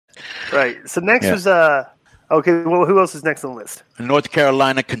Right. So next was okay. Well, who else is next on the list? North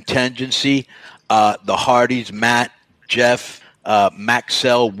Carolina contingency. The Hardys, Matt, Jeff,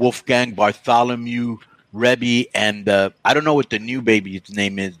 Maxell, Wolfgang, Bartholomew, Rebbe, and I don't know what the new baby's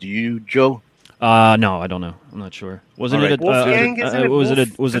name is. Do you, Joe? No, I don't know. I'm not sure. Wasn't it a Wolfgang? Was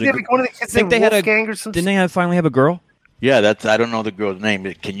it one of the kids named Wolfgang or something? Didn't they finally have a girl? Yeah, I don't know the girl's name.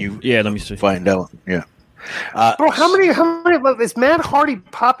 Can you? Yeah, let me see. Find out. Yeah. Bro, how many? Is Matt Hardy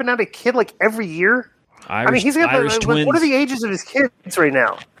popping out a kid like every year? He's got Irish twins. What are the ages of his kids right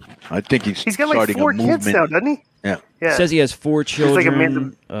now? I think he's got like 4 kids now, doesn't he? Yeah. It says he has 4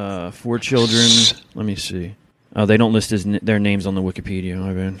 children. 4 children. Let me see. Oh, they don't list their names on the Wikipedia.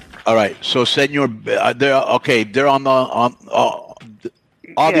 My bad. All right. So, Senor, they're okay. They're on all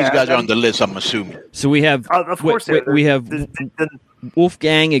these guys are on the list. I'm assuming. So we have. Of course, we have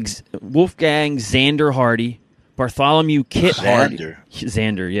Wolfgang Xander Hardy, Bartholomew Kit Hardy.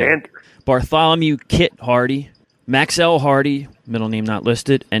 Xander, yeah. Xander. Bartholomew Kit Hardy, Maxell Hardy, middle name not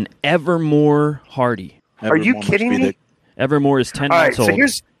listed, and Evermore Hardy. Are you kidding me? Evermore is 10 months old.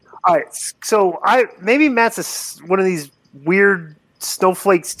 So maybe Matt's one of these weird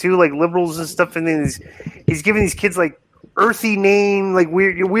snowflakes too, like liberals and stuff, and then he's giving these kids like earthy name, like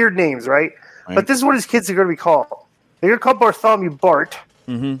weird names, right? But this is what his kids are going to be called. They're going to call Bartholomew Bart,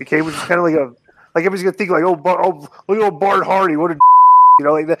 okay, which is kind of like everybody's going to think like, look at Bart Hardy, what a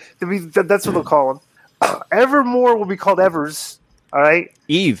like that. That's what they'll call him. Evermore will be called Evers. All right,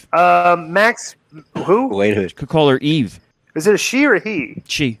 Eve. Max, who? Wait, could call her Eve. Is it a she or a he?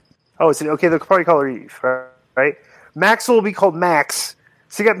 She. Oh, it's okay. They'll probably call her Eve, right? Maxwell will be called Max.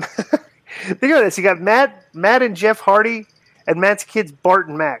 So you got think of this. You got Matt and Jeff Hardy, and Matt's kids Bart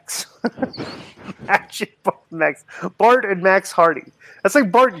and Max. Bart and Max Hardy. That's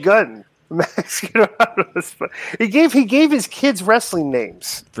like Bart Gunn. Max, he gave his kids wrestling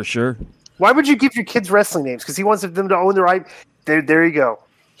names for sure. Why would you give your kids wrestling names? Because he wants them to own their right. There you go.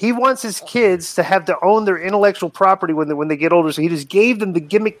 He wants his kids to have to own their intellectual property when they get older. So he just gave them the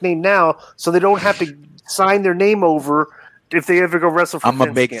gimmick name now, so they don't have to sign their name over if they ever go wrestle for I'm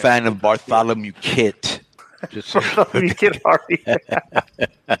a big fan of Bartholomew Kit. Bartholomew Kit Hardy.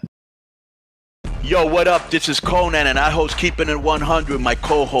 Yo, what up? This is Conan, and I host Keeping It 100. My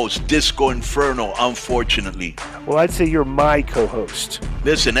co-host, Disco Inferno, unfortunately. Well, I'd say you're my co-host.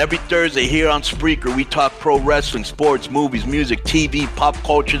 Listen, every Thursday here on Spreaker, we talk pro wrestling, sports, movies, music, TV, pop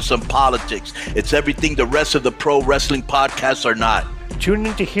culture, and some politics. It's everything the rest of the pro wrestling podcasts are not. Tune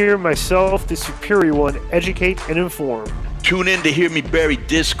in to hear myself, the superior one, educate and inform. Tune in to hear me bury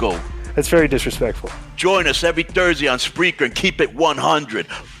Disco. That's very disrespectful. Join us every Thursday on Spreaker and keep it 100.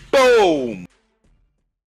 Boom!